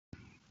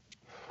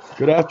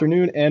Good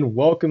afternoon and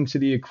welcome to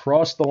the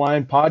Across the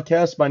Line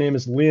podcast. My name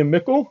is Liam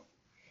Mickle.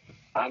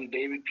 I'm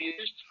David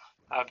Peters.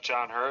 I'm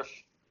John Hurth.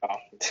 Oh,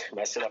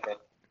 messed it up.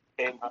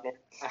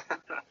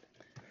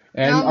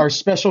 And our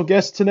special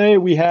guest today,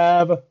 we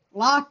have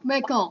Locke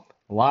Mickle.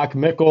 Locke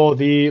Mickle,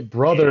 the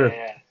brother,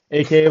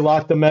 aka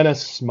Locke the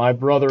Menace, my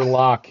brother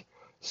Locke.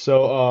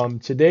 So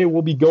today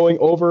we'll be going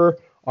over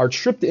our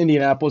trip to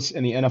Indianapolis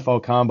and the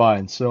NFL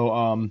Combine.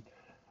 So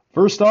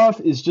first off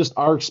is just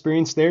our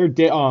experience there.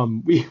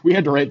 We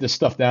had to write this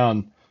stuff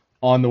down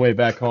on the way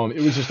back home.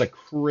 It was just a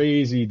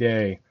crazy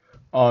day.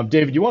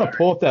 David, you want to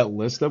pull up that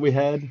list that we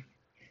had?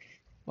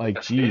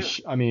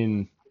 Geesh, I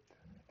mean,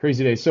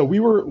 crazy day. So we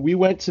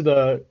went to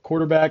the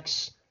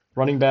quarterbacks,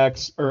 running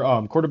backs, or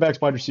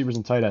quarterbacks, wide receivers,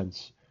 and tight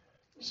ends.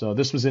 So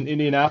this was in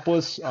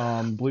Indianapolis.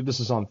 I believe this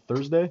is on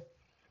Thursday.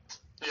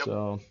 Yep.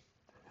 So,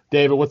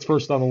 David, what's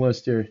first on the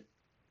list here?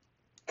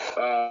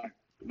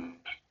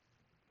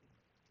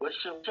 What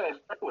should I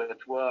start with?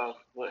 Well,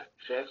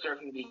 should I start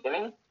from the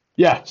beginning?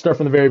 Yeah, start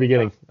from the very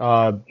beginning.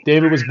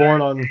 David was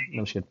born on.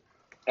 No, just kidding.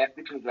 At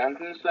the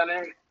convention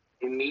center,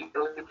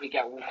 immediately we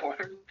got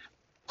warned.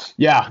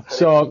 Yeah.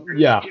 So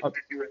yeah.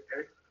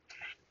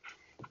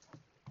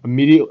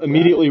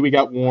 Immediately we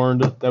got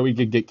warned that we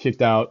could get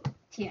kicked out.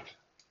 Yeah.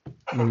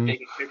 Mhm.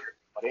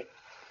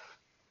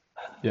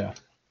 Yeah.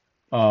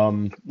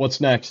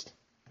 What's next?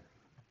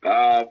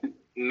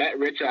 Met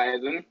Rich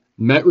Eisen.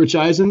 Met Rich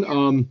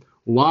Eisen.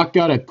 Locke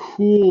got a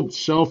cool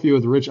selfie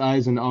with Rich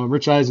Eisen.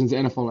 Rich Eisen's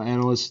NFL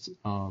analyst.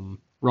 Run,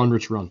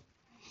 Rich, run.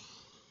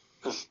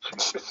 We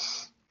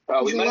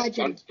He's a met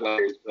legend.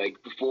 players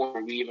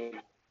before we even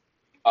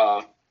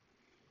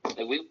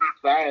we went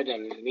outside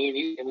and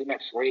we met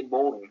Slade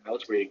Bolden. That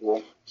was pretty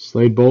cool.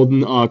 Slade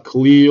Bolden,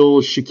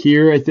 Khalil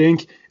Shakir, I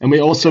think, and we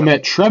also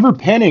met Trevor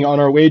Penning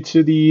on our way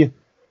to the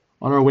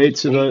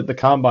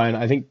combine.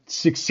 I think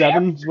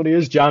 6'7" is what he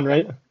is. John,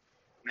 right?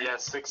 Yeah,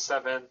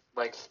 6'7",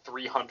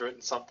 300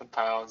 and something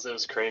pounds. It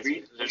was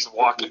crazy. Just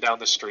walking down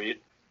the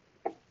street.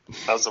 That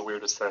was the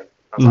weirdest thing.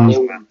 That was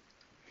awesome.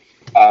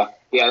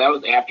 Yeah, that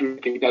was after we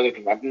came out of the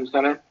convention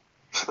center.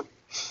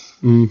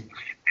 Mm.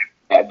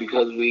 Yeah,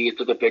 because we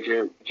took a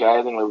picture of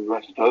Jonathan where we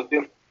weren't supposed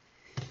to.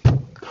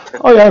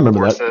 Oh yeah, I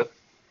remember that.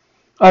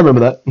 I remember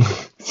that.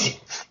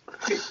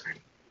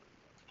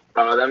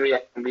 Then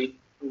we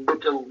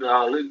went to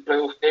Luke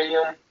Bill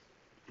Stadium.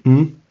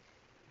 Hmm.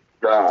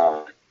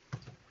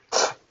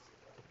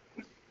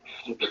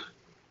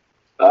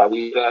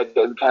 We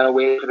kind of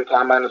waited for the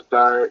combine to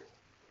start.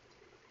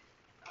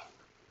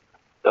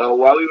 So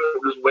while we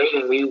were just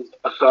waiting, we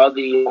saw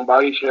the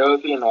Lombardi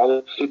Trophy and all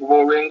the Super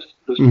Bowl rings.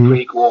 It was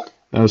pretty cool.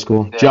 That was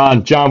cool. Yeah.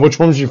 John, which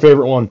one was your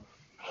favorite one?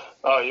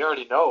 Oh, you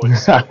already know.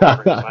 It's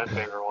my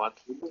favorite one.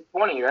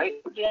 20, right?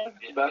 Yes,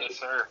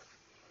 sir.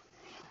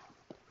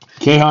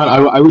 Kahan,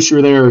 I wish you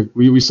were there.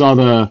 We saw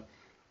the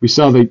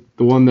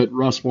one that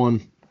Russ won,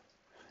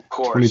 Of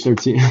course.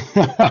 2013.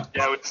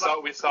 Yeah,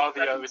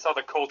 we saw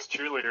the Colts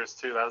cheerleaders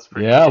too. That was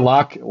pretty. Yeah, cool.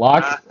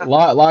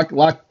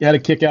 Locke had a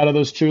kick out of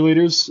those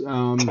cheerleaders.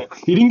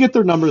 He didn't get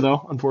their number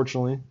though,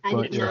 unfortunately. I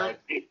But did not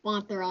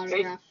want their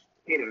autograph.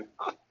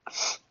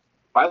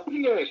 Why would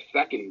you get a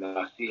second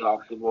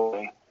Seahawks Super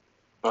Bowl?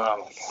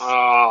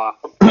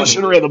 I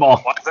should have ran the ball.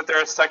 Why isn't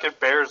there a second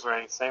Bears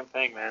ring? Same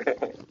thing, man.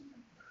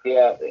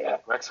 Yeah.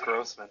 Rex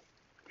Grossman.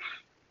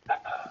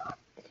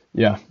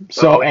 Yeah.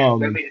 So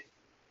then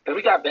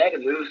we got back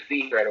and new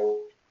seats right away.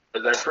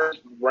 Because our first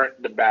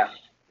weren't the best.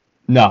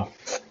 no,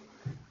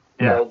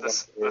 Yeah,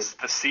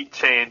 the seat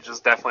change is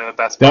definitely the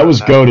best. that part was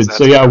of goated. because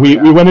So yeah, we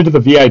went into the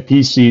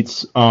VIP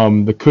seats,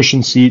 the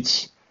cushion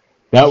seats.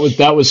 That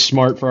was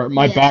smart for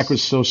my Yes. back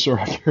was so sore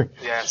after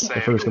Yeah, the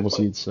same. first couple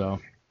seats. So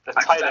The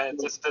tight end,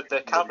 just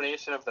the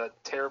combination of the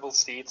terrible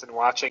seats and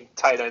watching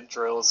tight end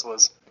drills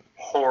was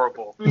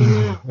horrible. I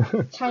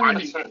know.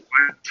 Tiny.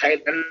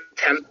 Tight end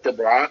attempt to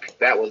block.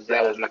 That was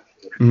not.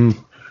 mm,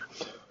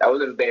 That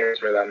was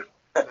embarrassing for them.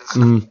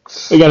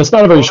 again, it's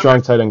not a very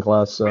strong tight end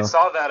class. So We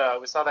saw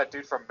that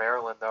dude from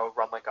Maryland though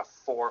run like a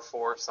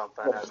 4.4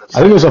 something. As a I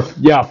think it was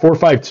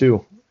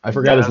 4.52. I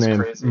forgot Yeah, his that's name.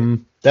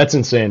 crazy. That's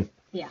insane.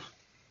 Yeah.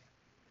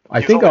 I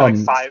He think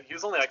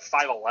was only like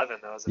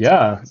 5'11" though. As a yeah,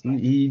 tight end,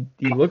 he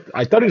looked.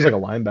 I thought he was like a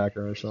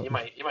linebacker or so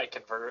something. he might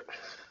convert.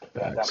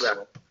 Facts.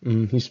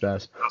 He's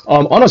fast.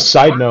 On a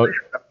side note,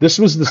 this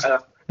was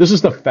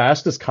the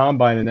fastest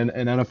combine in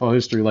NFL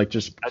history. Like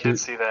just I did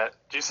see that.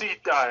 Do you see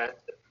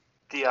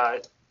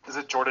is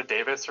it Jordan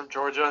Davis from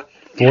Georgia?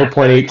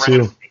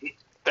 4.82.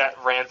 That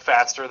ran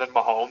faster than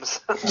Mahomes.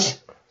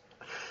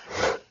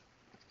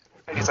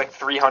 And he's like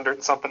 300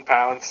 and something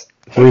pounds.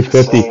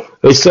 350.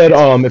 They said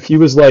if he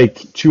was like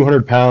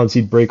 200 pounds,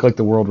 he'd break like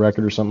the world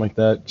record or something like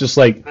that. Just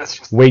like That's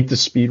just weight to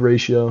speed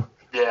ratio.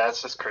 yeah,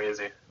 it's just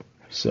crazy.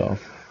 So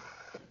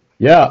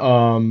yeah.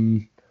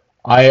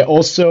 I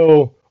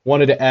also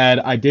wanted to add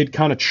I did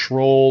kind of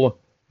troll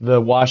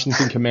the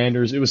Washington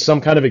Commanders. It was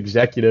some kind of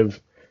executive.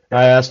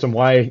 I asked him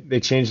why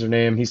they changed their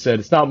name. He said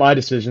it's not my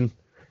decision,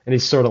 and he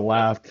sort of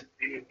laughed.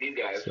 These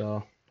guys.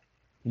 So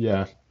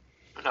yeah.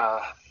 Yeah.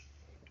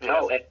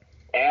 No,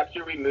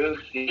 after we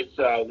moved seats,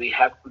 we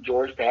have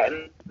George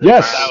Patton.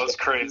 Yes. That was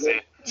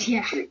crazy.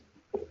 Yeah.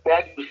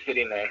 That was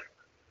sitting there.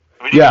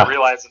 We didn't even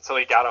realize until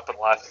he got up and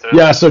left. Too.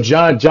 Yeah. So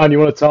John, you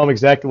want to tell him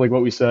exactly like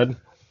what we said?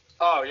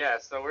 Oh yeah.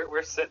 So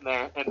we're sitting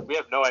there, and we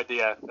have no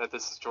idea that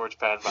this is George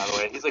Patton. By the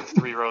way, he's like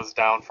 3 rows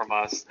down from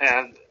us,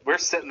 and we're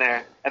sitting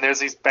there, and there's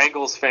these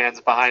Bengals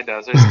fans behind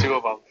us. There's 2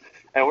 of them.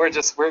 And we're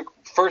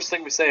first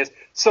thing we say is,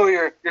 so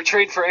you're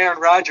trading for Aaron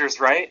Rodgers,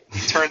 right?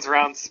 He turns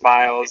around,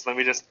 smiles, then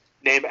we just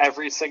name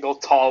every single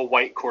tall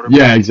white quarterback.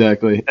 Yeah,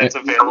 exactly. That's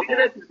available.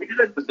 Because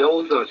that's the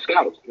Bills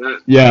scouts.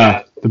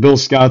 Yeah, the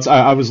Bills scouts.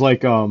 I was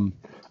like,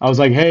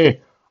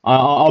 hey,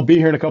 I'll be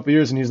here in a couple of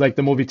years, and he's like,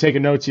 then we'll be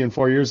taking notes here in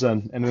 4 years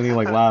then, and then he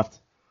like laughed.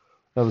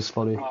 That was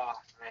funny. Oh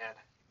man,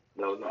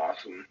 that was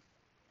awesome.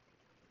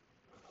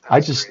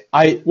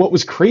 What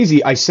was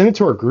crazy, I sent it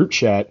to our group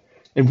chat,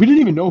 and we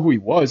didn't even know who he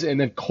was, and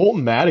then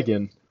Colton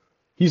Madigan,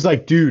 he's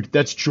like, dude,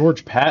 that's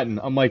George Patton.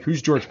 I'm like,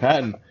 who's George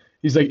Patton?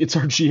 He's like, it's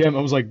our GM.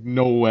 I was like,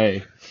 no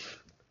way.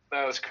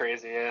 That was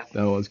crazy, yeah.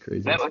 That was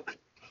crazy. And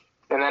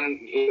then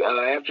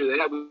after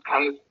that, we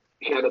kind of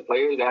had the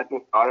players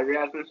asking for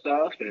autographs and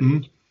stuff.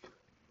 And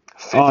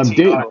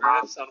 15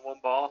 autographs on one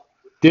ball.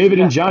 David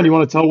and John, you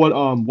want to tell what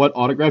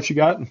autographs you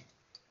got?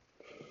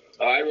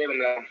 I wrote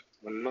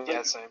them down.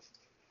 Yeah, same.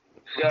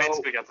 So,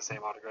 we got the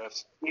same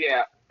autographs.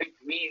 Yeah,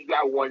 we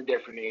got one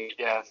different each.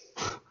 Yeah.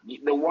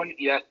 The one,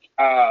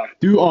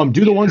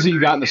 do the ones that you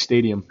got in the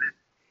stadium.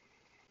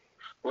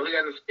 What we got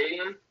in the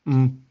stadium?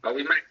 Mm-hmm.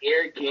 We met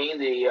Eric Kane,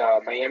 the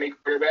Miami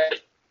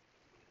quarterback.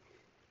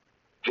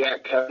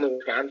 Jack Cutler, the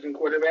Wisconsin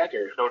quarterback,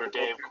 or Notre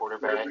Dame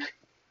quarterback.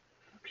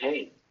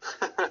 Kane.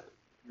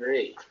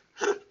 Great.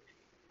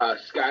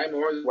 Sky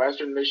Moore, the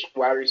Western Michigan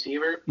wide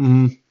receiver.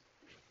 Mm-hmm.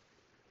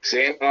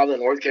 Sam Howell, the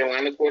North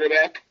Carolina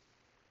quarterback.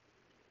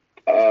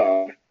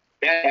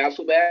 Matt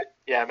Hasselbeck.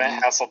 Yeah,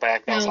 Matt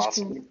Hasselbeck. That was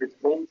awesome.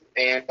 Cool.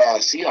 And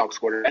Seahawks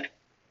quarterback.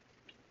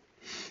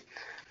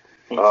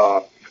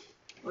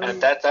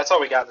 And that's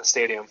all we got in the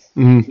stadium.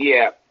 Mm-hmm.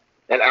 Yeah.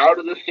 And out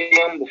of the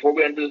stadium, before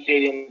we entered the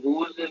stadium, who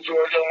was the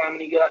Georgia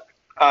lineman you got?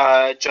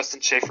 Justin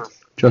Schaefer.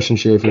 Justin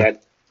Schaefer. Yeah.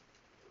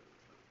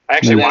 I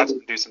actually watched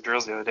him do some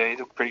drills the other day. He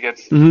looked pretty good.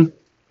 Mm-hmm.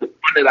 The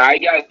one that I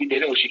got, we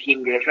did it was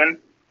Shaquem Griffin.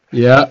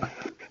 Yeah.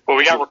 Well,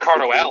 we got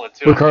Ricardo Allen,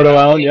 too. Ricardo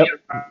Allen, yep.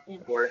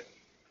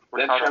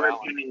 That's Trevor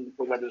Tuning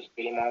before we went to the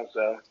stadium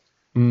also.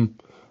 Mm.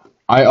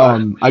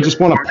 I just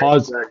want to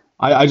pause.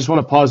 I just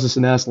want to pause this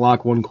and ask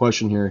Locke one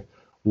question here.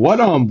 What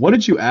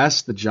did you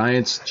ask the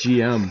Giants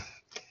GM?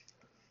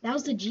 That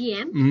was the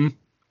GM? Mm-hmm.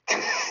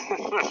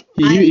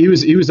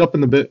 He was up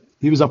in the bit.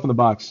 He was up in the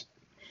box.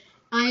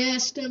 I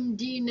asked him,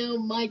 do you know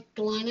Mike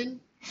Glennon?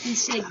 He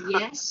said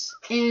yes.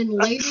 And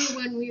later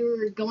when we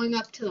were going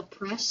up to the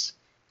press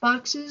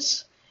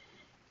boxes,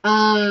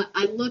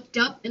 I looked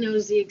up and it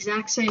was the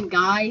exact same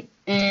guy.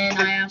 And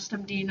I asked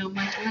him, do you know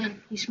Mike Glennon?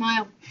 He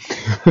smiled.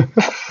 What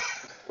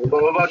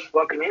about the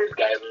Buccaneers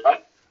guys,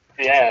 right?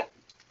 Yeah.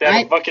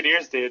 They're the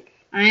Buccaneers, dude.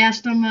 I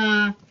asked him,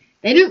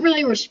 they didn't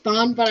really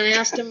respond, but I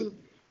asked him,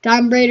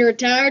 Tom Brady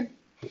retired?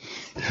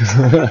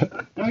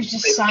 There was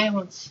just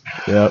silence.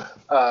 Yep.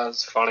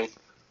 It's funny.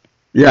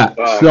 Yeah.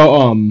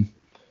 So,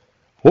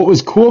 what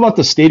was cool about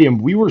the stadium,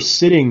 we were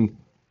sitting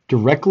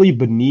directly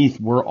beneath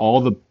where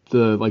all the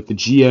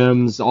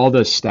GMs, all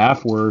the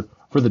staff were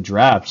for the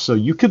draft. So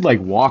you could like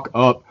walk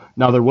up.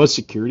 Now there was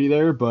security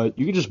there, but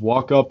you could just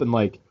walk up and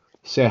like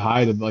say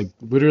hi to like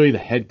literally the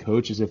head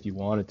coaches if you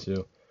wanted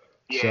to.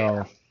 Yeah.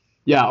 So,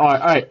 yeah. All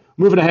right.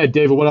 Moving ahead,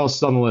 David. What else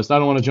is on the list? I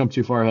don't want to jump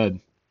too far ahead.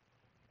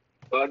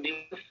 We'll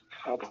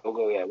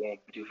go. Yeah, we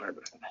won't be too far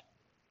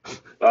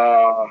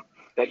behind.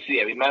 Let's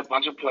see. We met a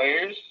bunch of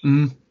players.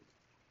 Mm-hmm.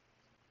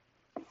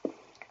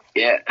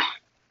 Yeah.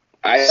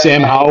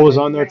 Sam Howell was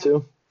on there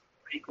too.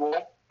 Pretty cool.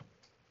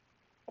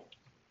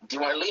 Do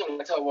you want to leave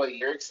and tell what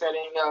your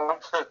exciting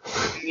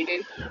you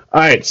did?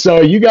 All right, so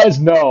you guys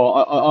know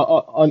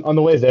on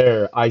the way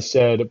there, I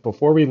said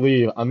before we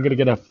leave, I'm gonna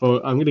get a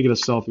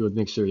selfie with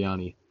Nick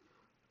Sirianni.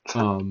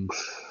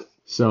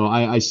 So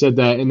I said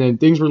that, and then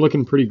things were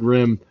looking pretty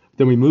grim.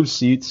 Then we moved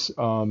seats,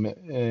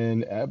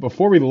 and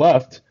before we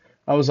left,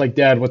 I was like,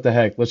 Dad, what the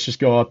heck? Let's just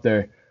go up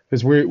there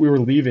because we were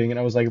leaving, and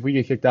I was like, if we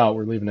get kicked out,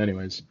 we're leaving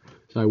anyways.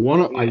 So I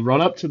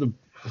run up to the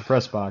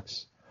press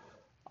box.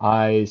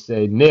 I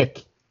say,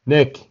 Nick,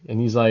 and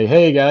he's like,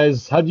 hey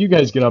guys, how do you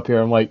guys get up here?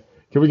 I'm like,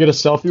 can we get a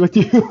selfie with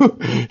you?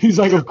 He's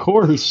like, of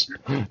course.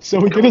 So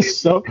we get a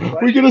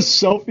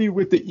selfie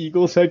with the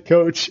Eagles head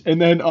coach,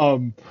 and then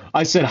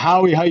I said,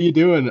 Howie, how you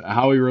doing?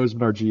 Howie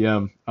Roseman, our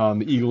GM,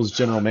 the Eagles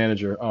general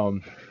manager.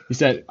 He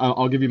said,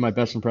 I'll give you my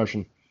best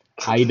impression.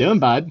 How you doing,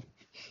 bud?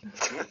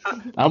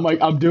 I'm like,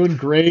 I'm doing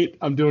great.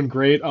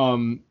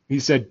 He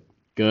said,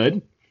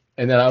 good.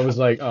 And then I was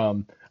like,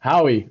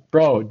 Howie,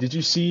 bro, did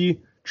you see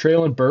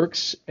Treylon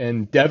Burks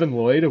and Devin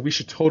Lloyd? We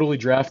should totally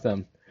draft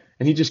them.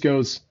 And he just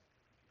goes,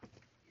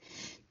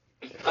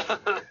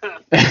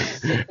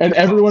 and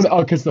everyone,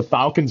 because the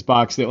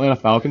Atlanta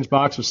Falcons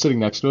box was sitting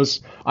next to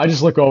us, I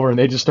just look over and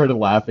they just started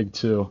laughing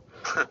too.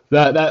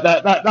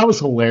 That was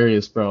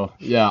hilarious, bro.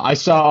 Yeah, I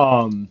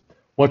saw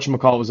one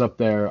whatchamacallit was up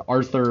there.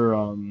 Arthur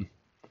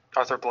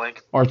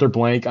Blank. Arthur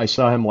Blank. I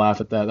saw him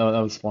laugh at that. That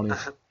was funny.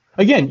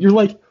 Again, you're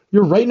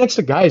right next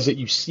to guys that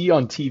you see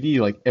on TV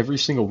like every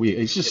single week.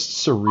 It's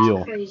just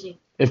surreal. Crazy.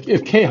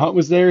 If K Hunt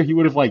was there, he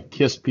would have like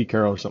kissed Pete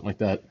Carroll or something like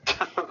that.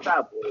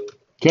 Probably.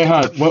 K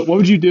Hunt, what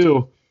would you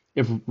do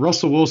if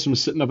Russell Wilson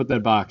was sitting up at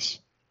that box?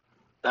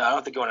 I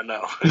don't think you want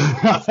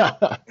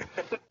to know.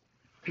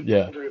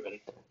 Yeah.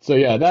 So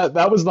yeah,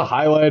 that was the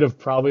highlight of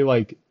probably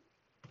like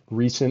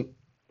recent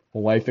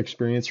life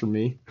experience for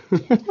me.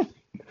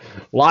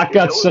 Locke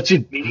got such a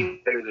meeting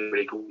players is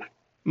pretty cool.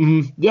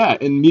 yeah,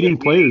 and meeting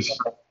players.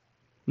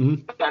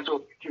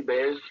 Potential two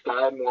Bears,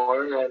 Sky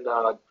Moore, and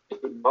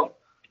David Bell.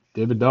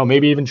 David Bell,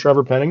 maybe even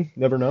Trevor Penning.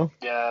 Never know.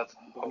 Yeah,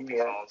 hope he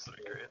falls.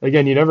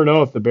 Again, you never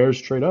know if the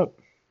Bears trade up.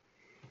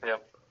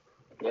 Yep.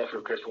 Yeah,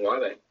 for Chris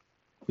Olave.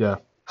 Yeah.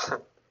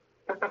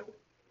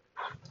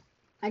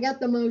 I got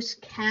the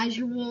most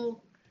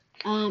casual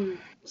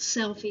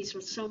selfies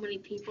with so many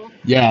people.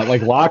 Yeah,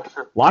 like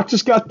Locke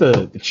just got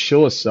the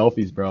chillest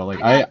selfies, bro.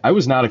 Like I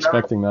was not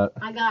expecting that.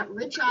 I got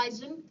Rich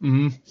Eisen,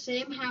 Mm-hmm.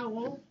 Sam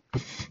Howell,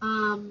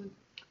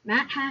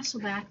 Matt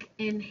Hasselbeck,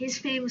 and his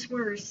famous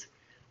words,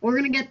 "We're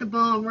going to get the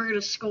ball and we're going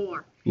to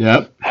score."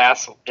 Yep.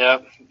 Hassel.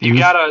 Yep. You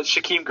got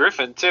Shaquem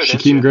Griffin too. Didn't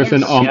Shaquem you?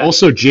 Griffin. Yes. Yeah.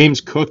 Also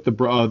James Cook, the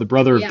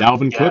brother of Yeah.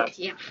 Dalvin Yeah. Cook.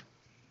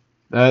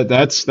 Yeah.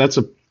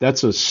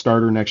 That's a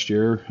starter next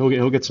year.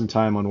 He'll get some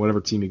time on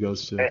whatever team he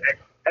goes to.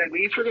 And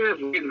we forgot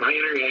to read my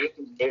interaction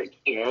with Eric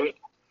King, right?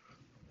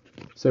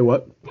 Say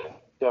what?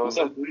 Yeah, What's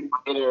up?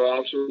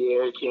 Interaction with the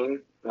Eric King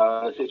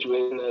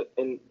situation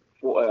that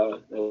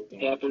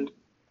happened.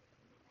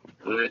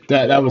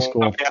 That was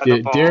cool.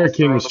 Derek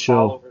King was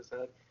chill.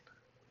 chill.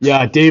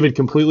 Yeah, David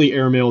completely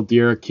airmailed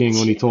Derek King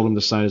when he told him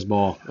to sign his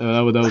ball.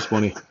 That was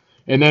funny.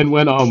 And then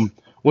when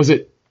was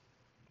it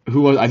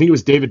who was I think it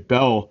was David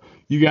Bell.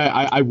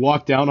 I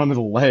walked down onto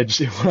the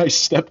ledge, and when I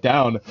stepped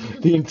down,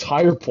 the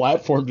entire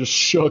platform just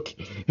shook,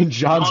 and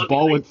John's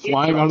ball went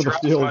flying onto the My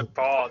field.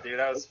 ball, dude.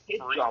 I was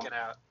freaking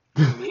out.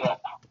 Yeah.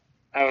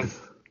 I was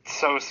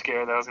so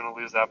scared that I was going to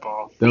lose that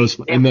ball. That was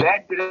If and then,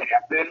 that didn't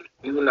happen,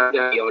 we would not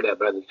get yelled at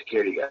by the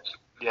security guys.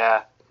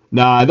 Yeah.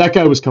 nah, that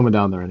guy was coming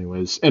down there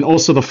anyways, and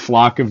also the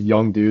flock of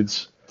young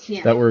dudes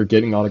Yeah. that were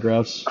getting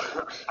autographs.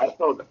 I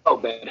felt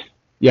bad.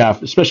 Yeah,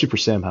 especially for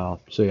Sam Howell.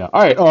 So yeah, all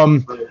right.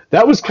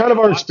 That was kind of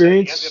our You guys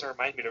experience. got to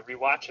remind me to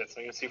rewatch it so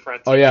I can see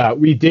Fred. Oh yeah,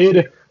 we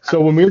did. So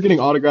when we were getting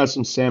autographs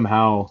from Sam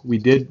Howell,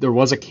 there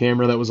was a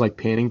camera that was like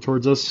panning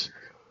towards us.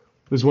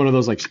 It was one of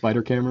those like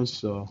spider cameras.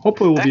 So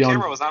hopefully we'll That be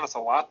camera on. was on us a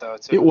lot though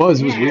too. It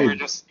was Yeah.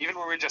 weird. Even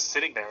when we were just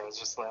sitting there, it was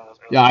just like. It was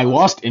really Yeah, I fun.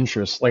 lost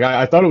interest. Like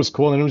I thought it was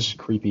cool, and it was just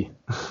creepy.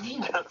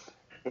 Yeah.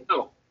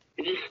 No,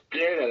 it just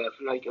stared at us.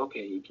 I'm like,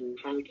 okay, you can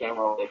turn the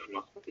camera away from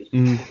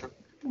us.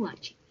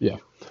 Watch. All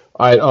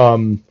right. All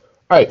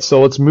right.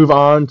 So let's move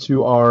on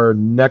to our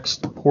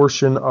next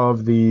portion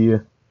of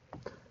the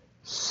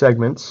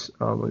segments.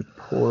 Let me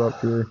pull it up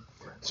here.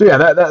 So yeah,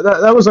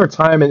 that was our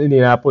time in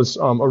Indianapolis.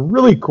 A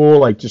really cool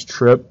like just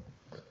trip.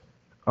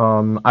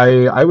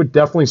 I would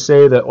definitely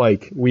say that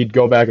like we'd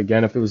go back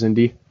again if it was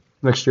Indy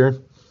next year.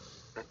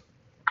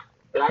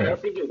 I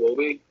think it will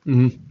be.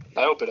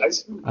 I hope it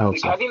is. I hope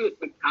so. I think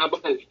the combo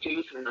is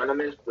too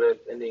synonymous with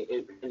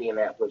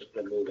Indianapolis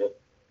to move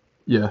it.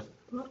 Yeah.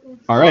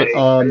 All right.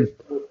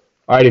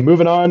 Alrighty,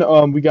 moving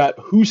on. We got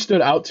who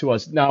stood out to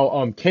us.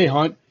 Now, K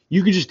Hunt,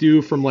 you could just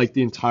do from like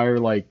the entire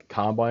like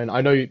combine.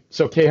 I know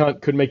so K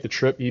Hunt couldn't make the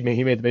trip. He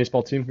made the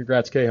baseball team.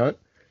 Congrats, K Hunt.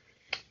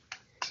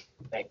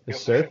 Thank you.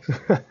 Yes, sir.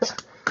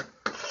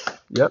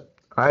 Yep.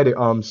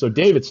 Alrighty. So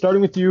David,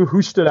 starting with you,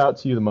 who stood out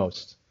to you the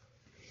most?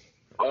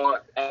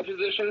 At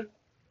position.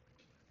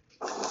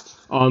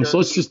 So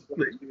let's just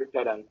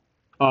Tight end.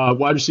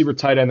 wide receiver,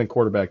 tight end, and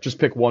quarterback. Just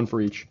pick one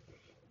for each.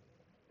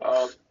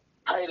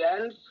 Tight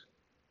ends.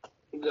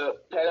 The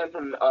tight end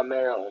from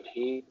Maryland.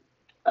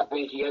 I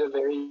think he had a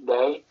very good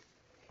day.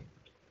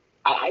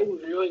 I was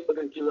really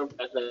looking to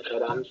impress on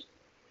tight ends.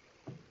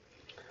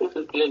 This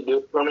didn't do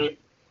it for me.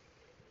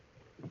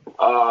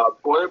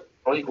 Quarterback,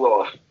 Malik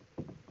Willis.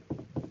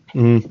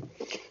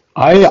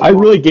 I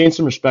really gained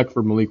some respect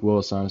for Malik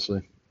Willis,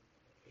 honestly.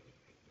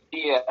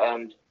 Yeah,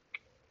 and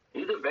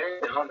he's a very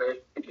talented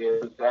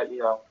kid. That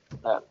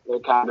the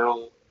kind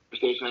of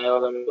conversation I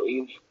held him.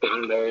 He's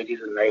down there. He's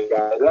a nice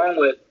guy, along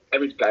with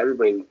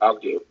everybody we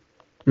talked to.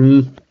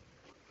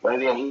 But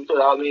yeah, he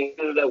stood out to me.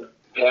 The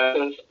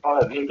passes, all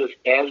of him just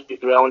casually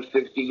throwing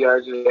 60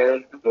 yards in the air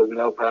was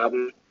no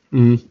problem.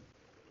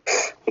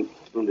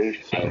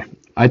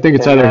 I think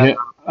it's either him.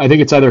 I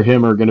think it's either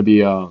him or going to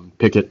be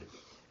Pickett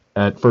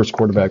at first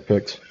quarterback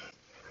picks.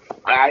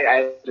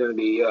 I going to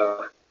be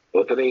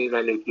both of these.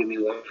 I knew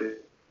QB1 for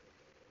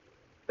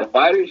the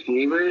wide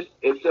receivers.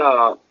 It's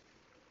How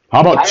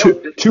about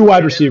two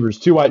wide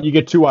receivers? You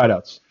get two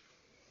wideouts.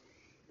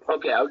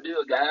 okay. I would do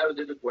a guy I was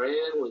disappointed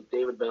in was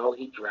David Bell.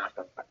 He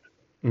drafted.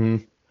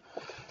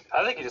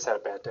 I think he just had a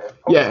bad day.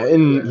 Yeah,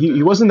 and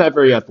he wasn't that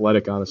very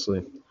athletic,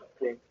 honestly.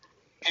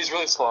 He's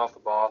really slow off the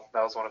ball.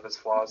 That was one of his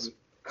flaws.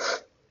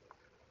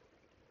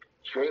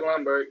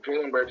 Traylon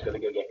Burks had a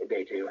good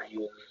day too. He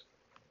was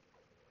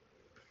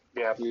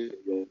Yeah.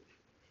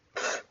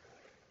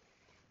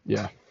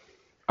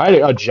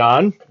 Yeah.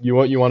 John, you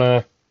want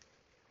to?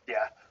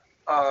 Yeah.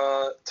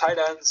 Tight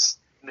ends,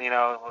 going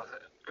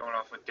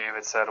off what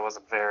David said,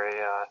 wasn't very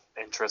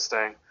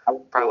interesting.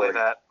 Probably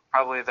that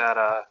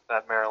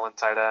Maryland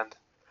tight end.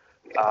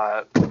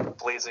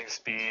 Blazing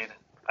speed.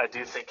 I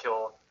do think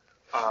he'll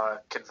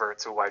convert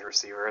to a wide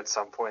receiver at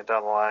some point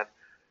down the line.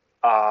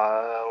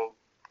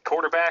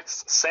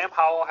 Quarterbacks, Sam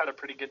Howell had a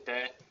pretty good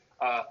day.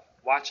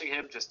 Watching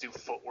him just do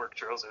footwork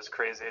drills is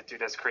crazy. That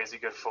dude has crazy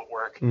good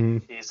footwork. Mm-hmm.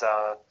 He's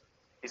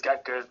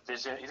got good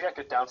vision. He's got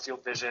good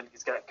downfield vision.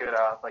 He's got good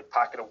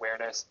pocket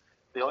awareness.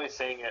 The only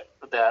thing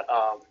that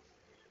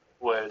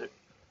would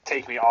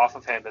take me off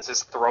of him is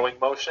his throwing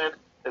motion.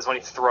 Is when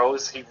he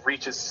throws, he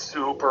reaches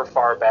super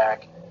far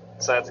back.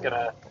 So that's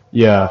gonna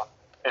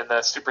in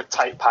the super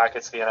tight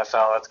pockets of the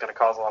NFL, that's gonna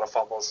cause a lot of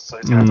fumbles. So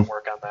he's gonna have to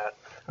work on that.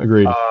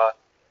 Agreed.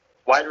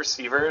 Wide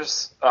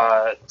receivers,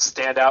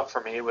 standout for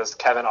me was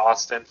Kevin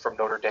Austin from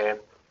Notre Dame.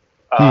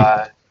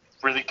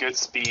 Really good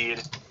speed.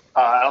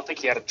 I don't think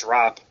he had a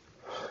drop.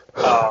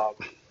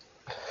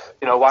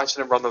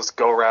 Watching him run those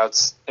go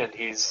routes, and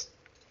he's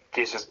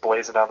just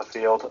blazing down the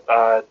field.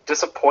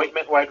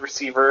 Disappointment wide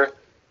receiver,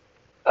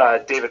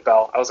 David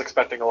Bell. I was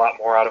expecting a lot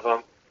more out of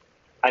him.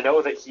 I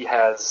know that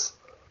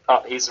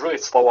he's really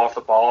slow off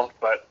the ball,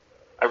 but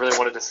I really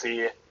wanted to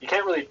see. You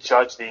can't really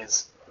judge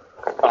these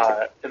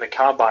in the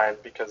combine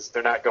because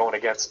they're not going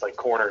against like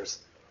corners.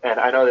 And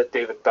I know that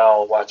David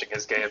Bell, watching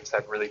his games,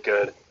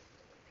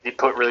 he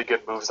put really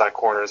good moves on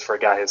corners for a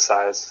guy his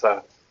size.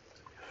 So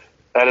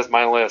that is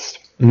my list.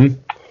 Mm-hmm.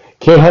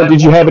 Kate,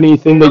 did you have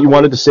anything that you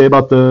wanted to say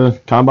about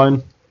the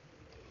combine?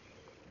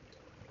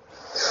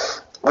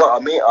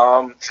 Well,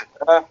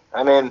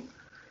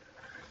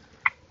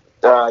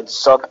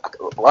 so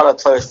a lot of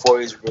players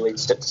for you really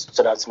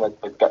stood out to me.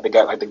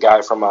 The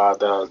guy from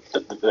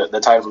the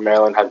tight from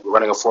Maryland had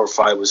running a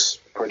 4.5 was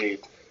pretty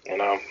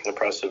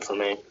impressive for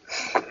me.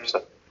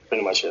 So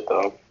pretty much it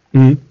though.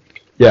 Mm-hmm.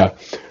 Yeah.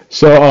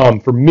 So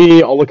for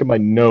me, I'll look at my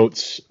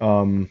notes.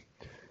 I'll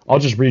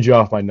just read you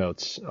off my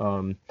notes.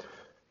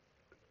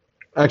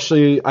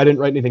 Actually, I didn't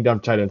write anything down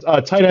for tight ends.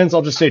 Tight ends,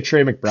 I'll just say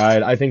Trey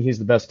McBride. I think he's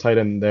the best tight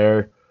end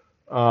there.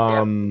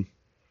 Quarterbacks,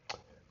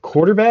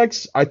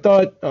 I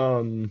thought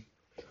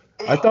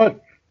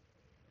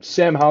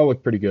Sam Howell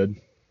looked pretty good.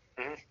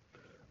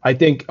 I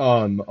think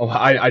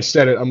I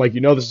said it. I'm like,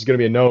 this is going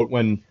to be a note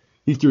when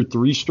he threw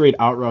 3 straight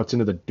out routes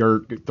into the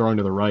dirt, throwing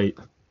to the right.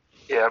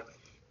 Yeah.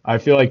 I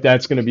feel like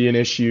that's going to be an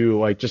issue,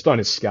 like just on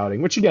his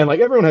scouting. Which again, like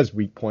everyone has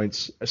weak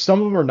points. Some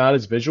of them are not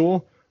as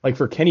visual. Like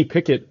for Kenny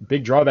Pickett,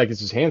 big drawback is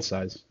his hand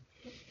size.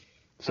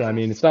 So I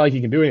mean, it's not like he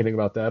can do anything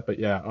about that. But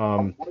yeah.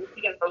 One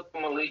thing I know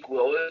from Malik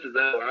Willis is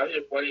that what I was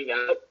just pointing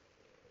out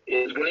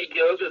is when he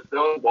goes to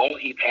throw the ball,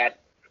 he pats.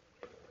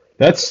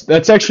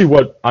 That's actually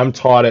what I'm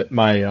taught at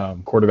my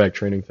quarterback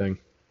training thing.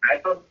 I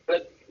thought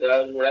that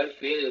what I've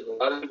seen is a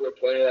lot of people are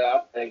playing it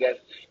out. I guess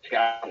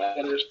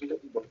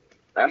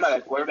I'm not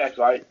a quarterback,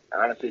 so I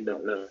honestly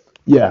don't know.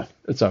 Yeah,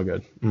 it's all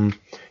good.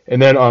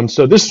 And then,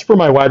 so this is for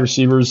my wide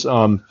receivers.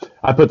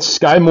 I put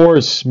Sky Moore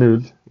as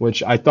smooth,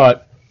 which I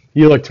thought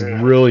he looked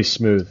really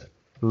smooth.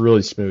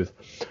 Really smooth.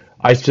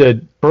 I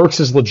said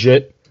Burks is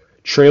legit.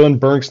 Traylon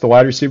Burks, the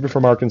wide receiver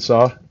from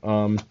Arkansas.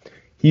 I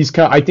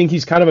think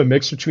he's kind of a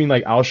mix between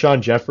like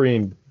Alshon Jeffrey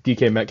and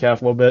DK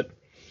Metcalf a little bit.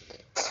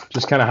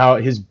 Just kind of how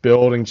his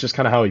build and just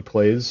kind of how he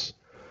plays.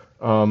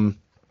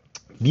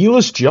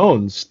 Velus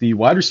Jones, the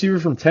wide receiver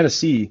from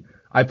Tennessee,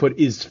 I put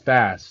is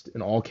fast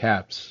in all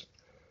caps.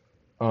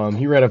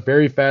 He ran a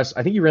very fast.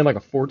 I think he ran like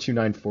a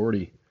 4.29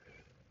 40.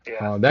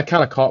 Yeah. That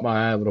kind of caught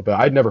my eye a little bit.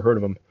 I'd never heard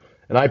of him,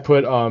 and I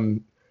put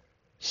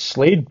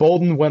Slade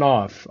Bolden went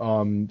off.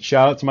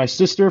 Shout out to my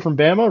sister from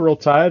Bama, Real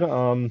Tide.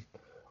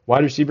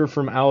 Wide receiver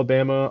from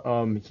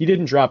Alabama. He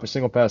didn't drop a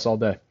single pass all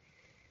day.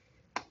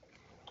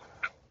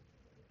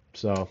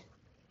 So,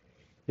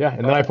 yeah,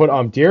 and then I put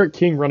Derek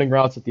King running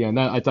routes at the end.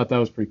 I thought that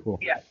was pretty cool.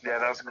 Yeah,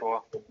 that was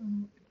cool.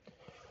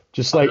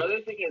 Just like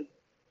another thing is,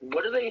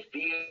 what do they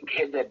see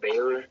kids at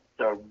Baylor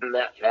to run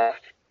that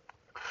fast?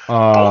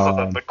 Both of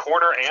them, the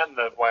corner and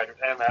the wide,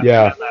 and that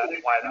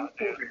wide out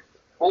dude.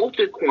 Both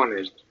the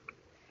corners.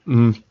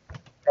 Mm-hmm.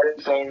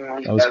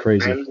 That was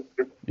crazy.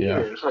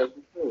 Yeah.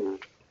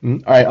 All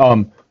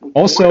right.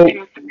 Also,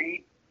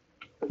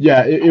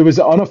 yeah, it was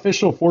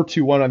unofficial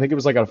 4.21. I think it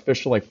was like an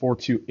official like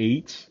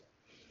 4.28.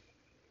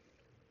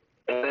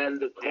 And then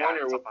the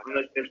corner was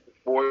unofficial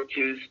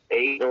 4.28.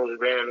 It was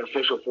ran an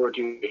official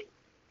 4.28.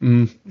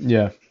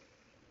 Yeah.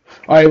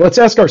 All right, let's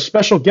ask our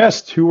special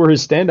guest who were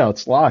his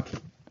standouts. Locke.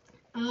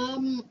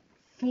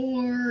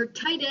 For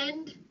tight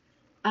end,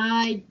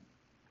 I'd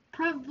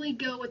probably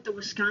go with the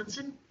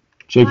Wisconsin.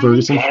 Jake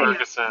Ferguson.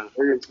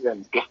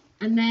 Ferguson.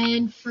 And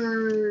then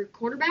for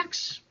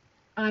quarterbacks,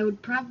 I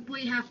would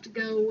probably have to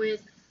go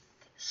with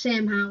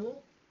Sam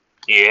Howell.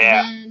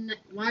 Yeah. And then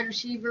wide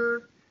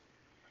receiver,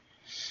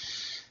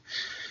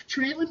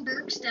 Traylon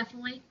Burks,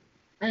 definitely.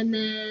 And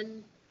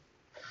then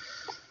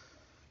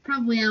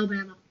probably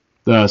Alabama.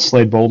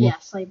 Slade Bolden. Yeah,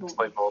 Slade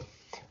Bolden.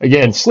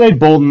 again, Slade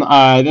Bolden,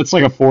 that's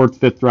like a fourth,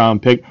 fifth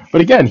round pick.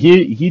 But again,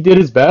 he did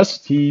his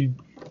best. They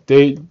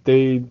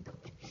didn't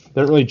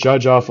really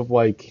judge off of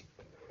like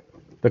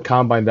the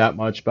combine that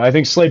much. But I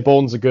think Slade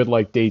Bolden's a good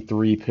like day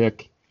 3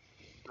 pick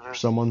for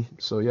someone.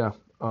 So yeah,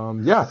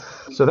 yeah.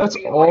 So that's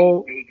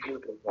all.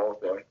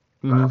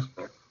 Mhm.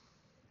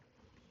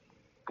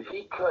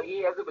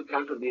 He has the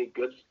potential to be a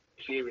good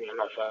receiver in the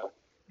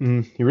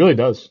NFL. He really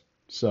does.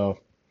 So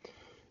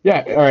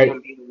yeah, all right.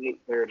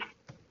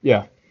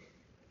 Yeah.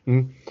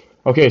 Mhm.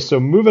 Okay, so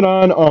moving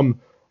on.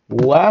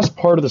 Last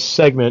part of the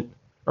segment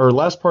or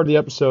last part of the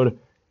episode.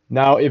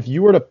 Now, if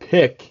you were to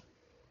pick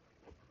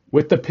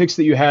with the picks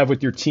that you have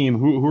with your team,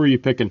 who are you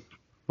picking?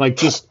 Like,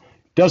 just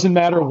doesn't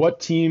matter what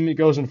team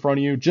goes in front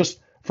of you. Just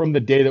from the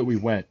day that we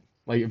went.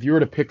 Like, if you were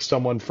to pick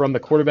someone from the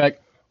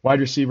quarterback, wide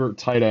receiver,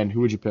 tight end,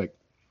 who would you pick?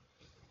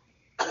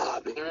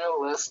 Being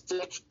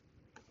realistic,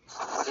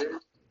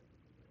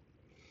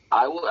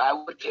 I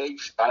would take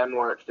Sky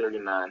Moore at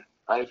 39.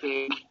 I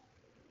think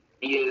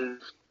he is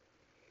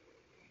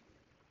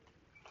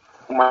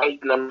my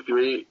number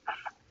 3.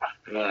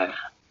 Yeah,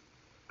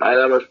 my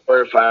number 4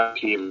 or 5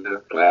 team in the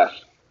class.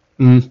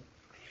 Mm-hmm.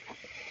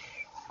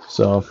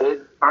 So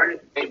it's hard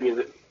to say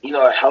because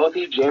a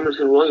healthy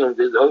Jameson Williams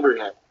is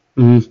overhead.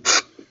 Mm-hmm.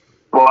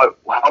 But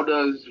how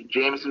does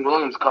Jameson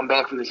Williams come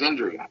back from this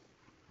injury?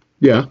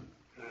 Yeah.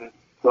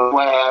 So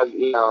I have,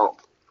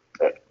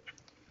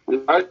 we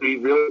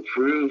really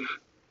improve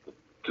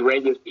to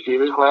rank this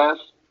receiver class.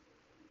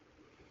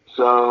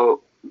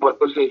 So, but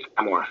let's say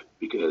Sky Moore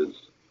because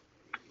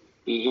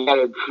he had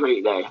a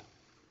great day.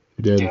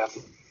 He did. Yeah.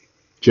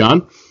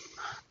 John?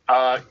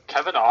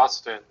 Kevin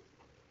Austin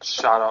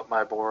shot up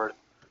my board.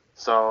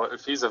 So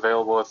if he's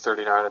available at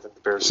 39, I think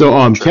the Bears.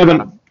 So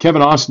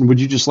Kevin Austin, would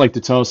you just like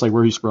to tell us like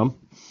where he's from?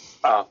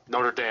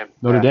 Notre Dame.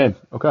 Notre Dame.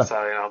 Okay.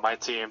 So my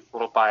team, a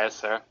little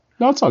bias there.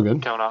 No, it's all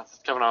good. Kevin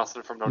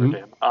Austin from Notre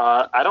Dame.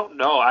 I don't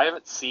know. I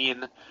haven't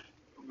seen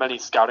many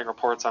scouting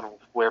reports on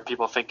where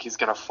people think he's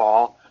going to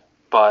fall,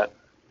 but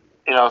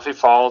if he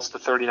falls to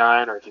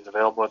 39 or if he's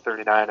available at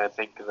 39, I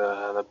think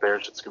the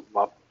Bears should scoop him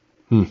up.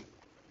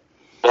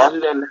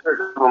 Other than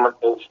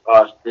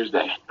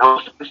Thursday,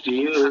 I'll to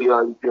you.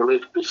 You're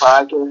listening to the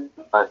podcast,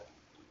 but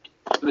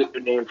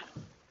your name.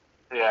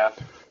 Yeah.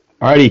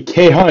 Alrighty,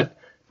 K Hunt,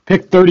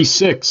 pick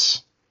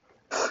 36.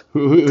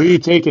 Who are you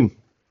taking?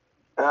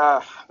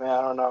 Man,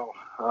 I don't know.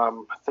 I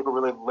think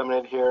we're really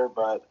limited here,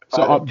 but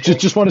so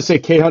just want to say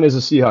K Hunt is a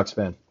Seahawks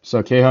fan.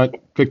 So K Hunt,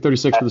 pick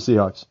 36 for the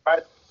Seahawks.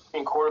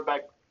 In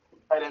quarterback,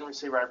 tight end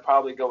receiver, I'd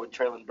probably go with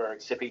Traylon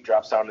Burks if he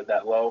drops down to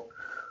that low.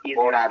 He's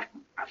not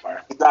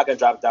far. He's not gonna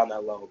drop down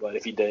that low, but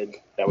if he did,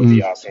 that would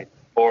be awesome.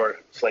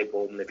 Or Slade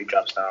Bolden if he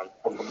drops down.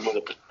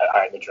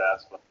 High in the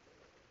draft.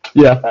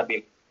 Yeah. That'd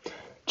be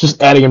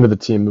just adding him to the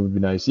team would be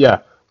nice. Yeah.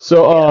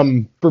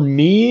 So for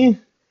me,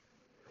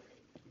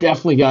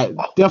 definitely got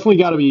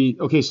to be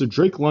okay. So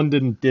Drake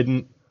London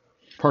didn't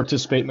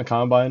participate in the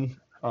combine,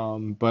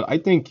 but I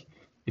think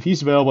if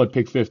he's available at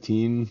pick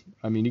 15,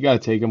 I mean you got to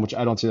take him, which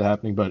I don't see that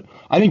happening. But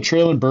I think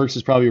Traylon Burks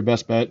is probably your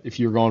best bet if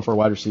you're going for a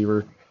wide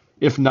receiver.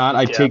 If not,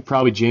 I'd take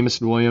probably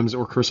Jameson Williams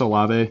or Chris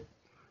Olave.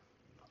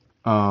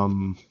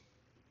 But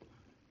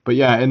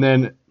yeah, and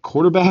then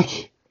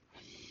quarterback,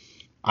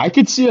 I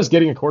could see us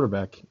getting a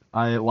quarterback.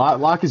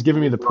 Locke is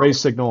giving me the praise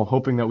signal,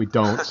 hoping that we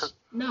don't.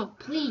 No,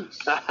 please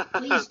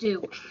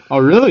do. Oh,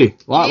 really?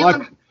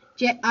 I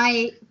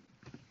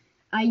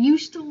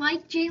used to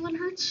like Jalen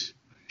Hurts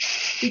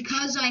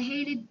because I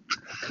hated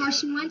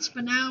Carson Wentz,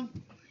 but now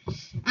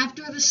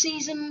after the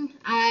season,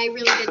 I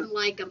really didn't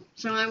like him,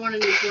 so I want a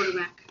new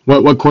quarterback.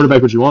 What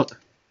quarterback would you want?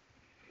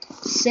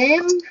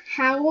 Sam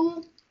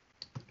Howell,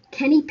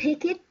 Kenny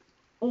Pickett,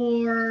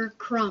 or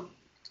Crum?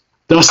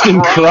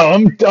 Dustin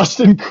Crum?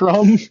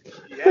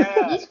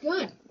 Yeah. He's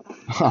good.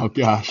 Oh,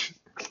 gosh.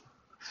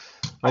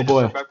 I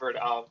boy. just remembered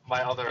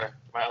my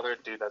other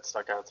dude that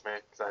stuck out to me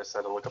because I just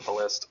had to look up the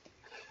list.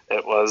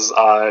 It was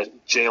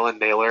Jalen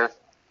Naylor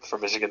from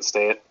Michigan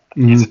State.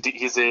 Mm-hmm.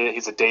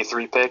 He's a day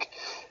 3 pick,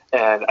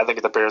 and I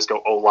think the Bears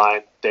go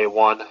O-line day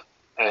 1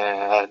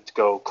 and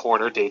go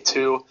corner day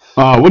 2.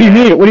 What do you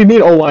mean? What do you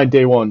mean O-line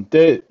day 1?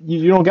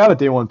 You don't got a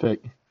day 1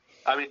 pick.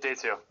 I mean day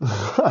 2.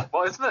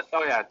 Well, isn't it?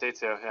 Oh yeah, day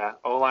 2. Yeah,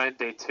 O-line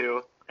day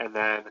 2, and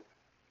then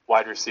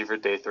wide receiver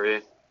day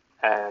 3.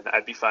 And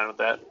I'd be fine with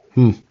that.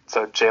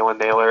 So Jalen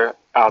Naylor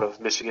out of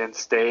Michigan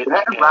State.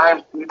 That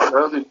Ryan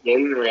Rose and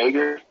Jalen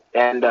Rager,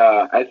 and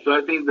I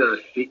think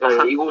the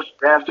Eagles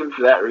drafted him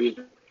for that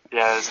reason.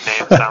 Yeah, his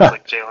name sounds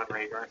like Jalen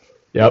Rager.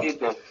 Yep.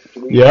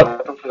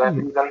 For that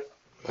reason.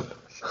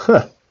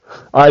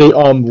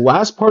 Alrighty.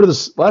 Last part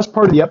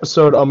of the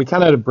episode. We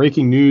kind of had a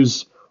breaking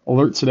news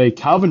alert today.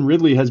 Calvin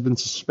Ridley has been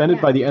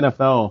suspended by the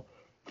NFL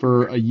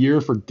for a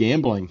year for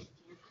gambling.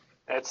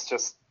 I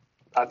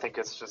think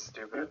it's just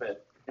stupid.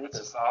 It's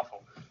just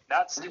awful.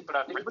 Not stupid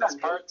on Ridley's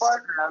part.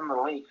 On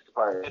the league's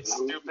part. It's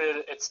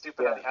stupid. It's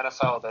stupid on the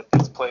NFL that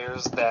these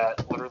players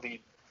that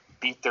literally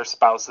beat their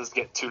spouses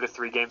get 2 to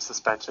 3 game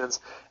suspensions,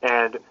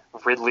 and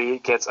Ridley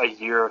gets a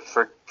year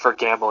for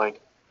gambling.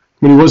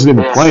 When he wasn't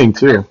even playing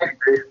too.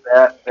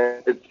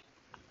 that.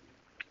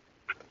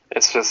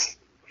 It's just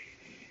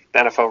the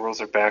NFL rules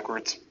are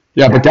backwards.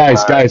 Yeah, but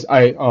guys,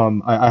 I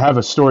have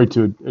a story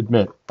to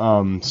admit.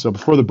 So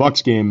before the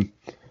Bucks game,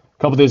 a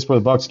couple days before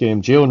the Bucks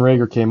game, Jalen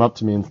Reagor came up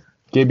to me and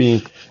gave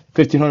me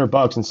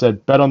 $1,500 and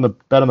said bet on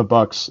the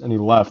Bucks, and he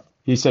left.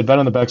 He said bet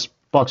on the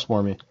Bucks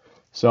for me.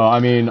 So I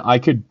mean, I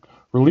could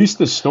release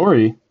this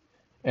story,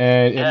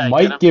 and it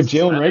might give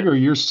Jalen Reagor a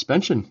year's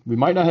suspension. We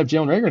might not have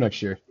Jalen Reagor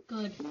next year.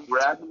 Good.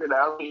 Wrapping it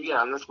out,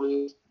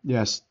 honestly.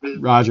 Yes,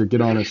 Roger,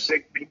 get on us.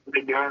 6 people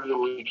during the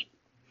week.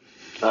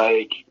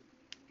 Like,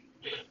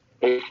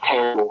 it's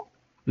terrible.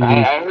 Mhm.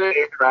 I heard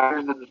Aaron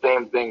Rodgers did the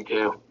same thing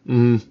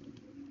too.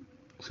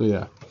 So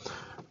yeah.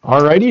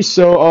 Alrighty.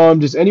 So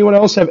does anyone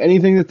else have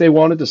anything that they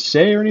wanted to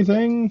say or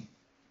anything?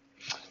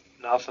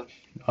 Nothing.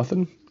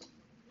 Nothing.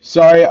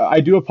 Sorry, I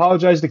do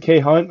apologize to Kay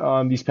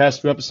Hunt. These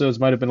past 2 episodes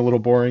might have been a little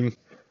boring,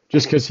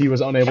 just because he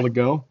was unable to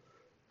go.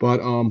 But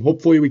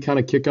hopefully we kind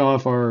of kick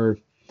off our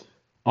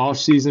off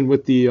season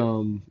with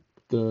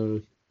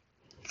the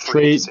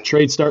trade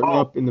starting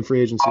up in the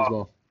free agency as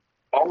well.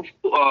 Also,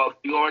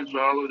 Lawrence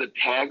Ronaldo with the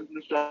tags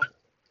and stuff.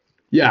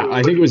 Yeah,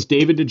 I think it was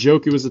David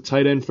Njoku was the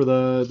tight end for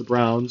the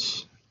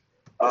Browns.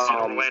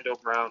 Orlando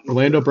Brown.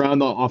 Orlando Brown,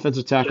 the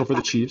offensive tackle for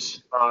the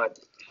Chiefs.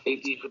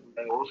 Safety for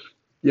the Bengals.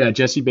 Yeah,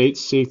 Jesse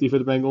Bates, safety for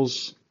the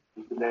Bengals.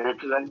 There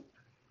today.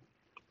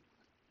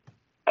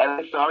 And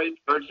I saw it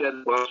first said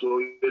well, so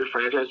we did a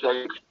franchise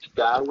tag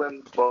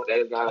Godwin, but that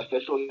is not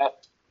official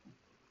yet.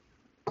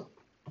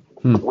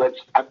 Which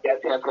I'm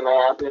guessing that's going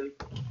to happen.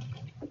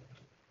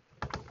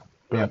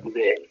 Yeah.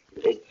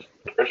 It's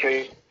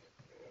perfect.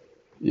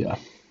 Yeah.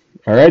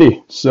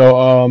 Alrighty.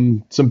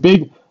 So some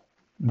big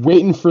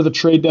waiting for the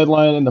trade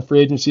deadline and the free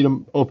agency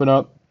to open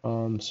up.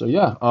 So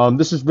yeah.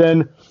 This has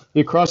been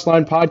the Across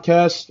Line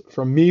podcast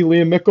from me,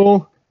 Liam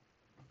Mickle.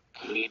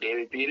 Me,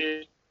 David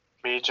Peters.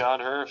 Me, John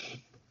Hurf.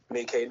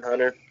 Me, Caden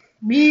Hunter.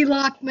 Me,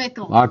 Locke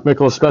Mickle. Locke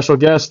Mickle, a special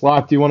guest.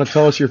 Locke, do you want to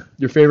tell us your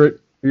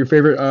favorite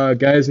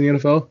guys in the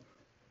NFL?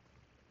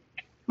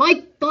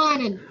 Mike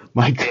Glennon.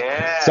 Mike,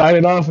 Yeah.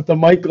 signing off with the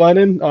Mike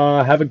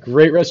Glennon. Have a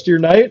great rest of your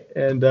night,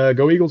 and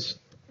go Eagles.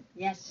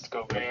 Yes.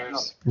 Go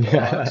Bears.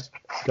 Yeah,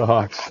 go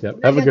Hawks. Yep.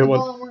 We're Have a gonna get good the one.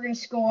 ball and we're going to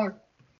score.